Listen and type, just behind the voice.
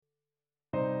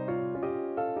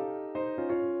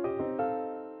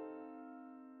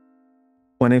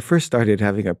When I first started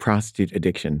having a prostitute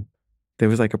addiction, there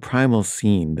was like a primal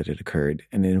scene that had occurred,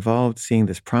 and it involved seeing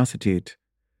this prostitute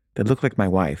that looked like my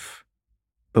wife,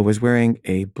 but was wearing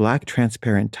a black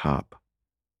transparent top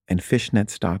and fishnet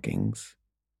stockings.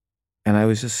 And I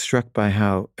was just struck by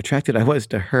how attracted I was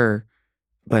to her,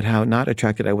 but how not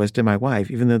attracted I was to my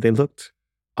wife, even though they looked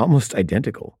almost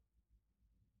identical.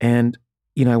 And,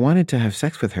 I wanted to have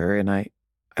sex with her, and I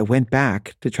went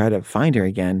back to try to find her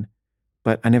again,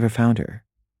 but I never found her.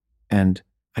 And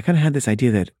I kind of had this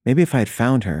idea that maybe if I had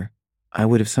found her, I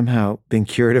would have somehow been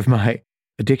cured of my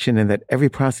addiction, and that every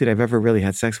prostitute I've ever really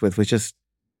had sex with was just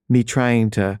me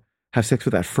trying to have sex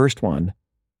with that first one.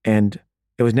 And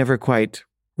it was never quite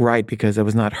right because it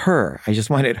was not her. I just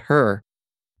wanted her.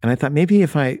 And I thought maybe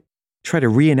if I try to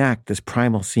reenact this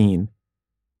primal scene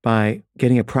by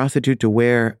getting a prostitute to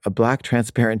wear a black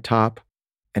transparent top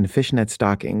and fishnet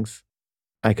stockings,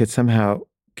 I could somehow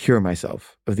cure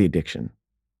myself of the addiction.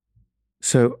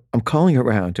 So I'm calling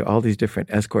around to all these different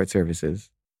escort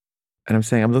services, and I'm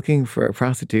saying I'm looking for a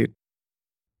prostitute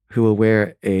who will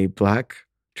wear a black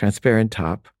transparent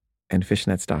top and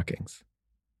fishnet stockings.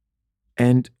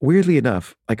 And weirdly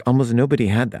enough, like almost nobody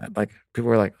had that. Like people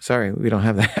were like, sorry, we don't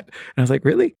have that. And I was like,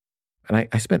 really? And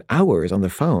I spent hours on the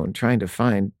phone trying to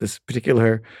find this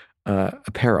particular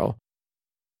apparel.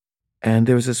 And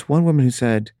there was this one woman who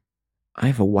said, I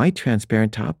have a white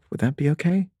transparent top. Would that be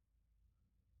okay?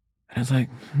 And I was like,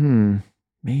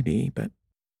 maybe, but,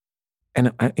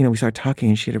 and we started talking,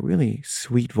 and she had a really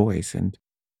sweet voice, and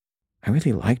I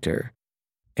really liked her.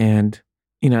 And,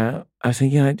 I was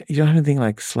saying, you don't have anything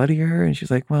like sluttier? And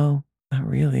she's like, well, not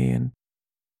really. And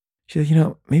she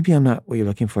said, maybe I'm not what you're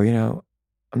looking for. I'm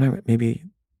not maybe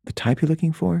the type you're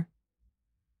looking for.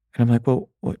 And I'm like, well,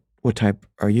 what type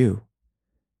are you?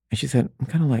 And she said, I'm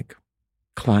kind of like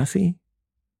classy.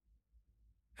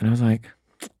 And I was like,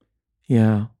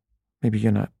 yeah, maybe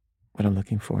you're not what I'm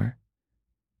looking for.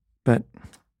 But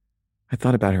I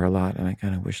thought about her a lot, and I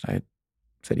kind of wished I had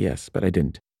said yes, but I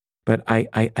didn't. But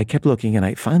I kept looking, and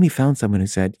I finally found someone who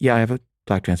said, yeah, I have a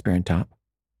black transparent top.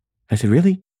 I said,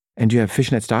 really? And do you have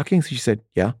fishnet stockings? She said,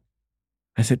 yeah.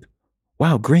 I said,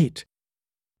 wow, great.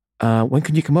 When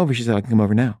can you come over? She said, I can come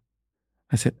over now.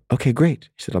 I said, okay, great.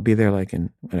 She said, I'll be there like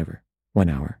in 1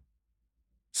 hour.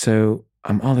 So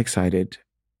I'm all excited.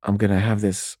 I'm going to have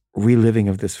this reliving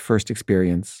of this first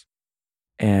experience,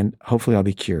 and hopefully I'll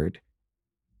be cured.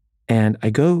 And I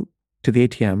go to the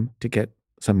ATM to get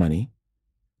some money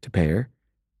to pay her,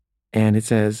 and it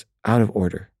says out of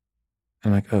order.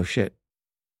 I'm like, oh shit.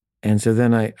 And so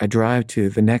then I drive to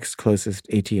the next closest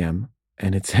ATM,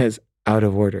 and it says out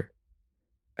of order.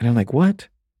 And I'm like, what?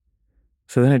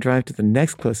 So then I drive to the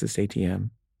next closest ATM,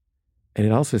 and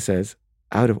it also says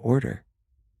out of order.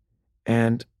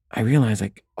 And I realize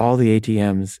like all the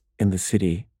ATMs in the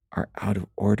city are out of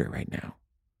order right now.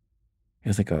 It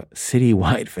was like a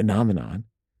citywide phenomenon.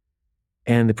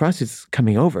 And the prostitute's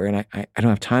coming over, and I don't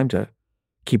have time to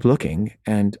keep looking.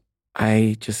 And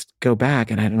I just go back,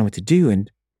 and I don't know what to do.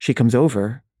 And she comes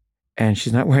over, and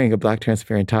she's not wearing a black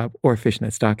transparent top or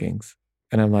fishnet stockings.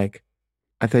 And I'm like,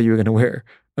 I thought you were going to wear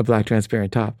a black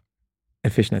transparent top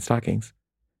and fishnet stockings.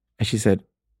 And she said,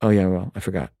 oh yeah, well, I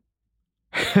forgot.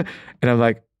 And I'm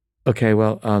like, okay,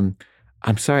 well,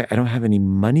 I'm sorry, I don't have any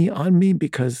money on me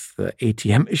because the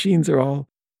ATM machines are all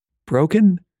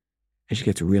broken. And she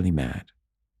gets really mad.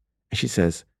 And she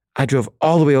says, I drove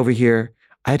all the way over here.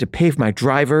 I had to pay for my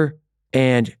driver,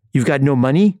 and you've got no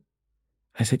money?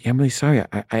 I said, yeah, I'm really sorry.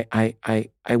 I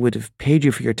would have paid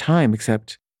you for your time,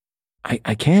 except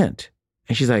I can't.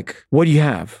 And she's like, what do you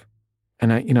have?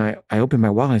 And I opened my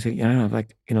wallet, and I said, I have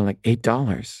like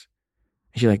 $8.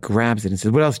 And she like grabs it and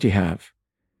says, what else do you have?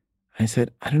 I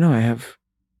said, I don't know. I have,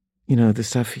 the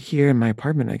stuff here in my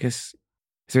apartment. I guess,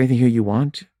 is there anything here you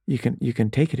want? You can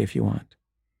take it if you want.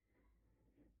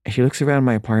 And she looks around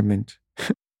my apartment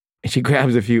and she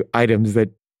grabs a few items that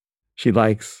she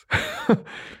likes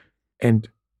and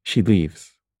she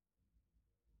leaves.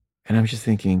 And I'm just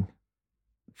thinking,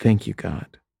 thank you,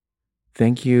 God.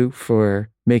 Thank you for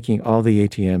making all the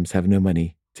ATMs have no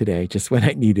money today, just when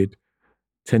I needed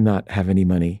to not have any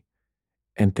money.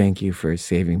 And thank you for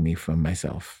saving me from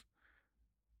myself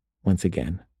once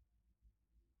again.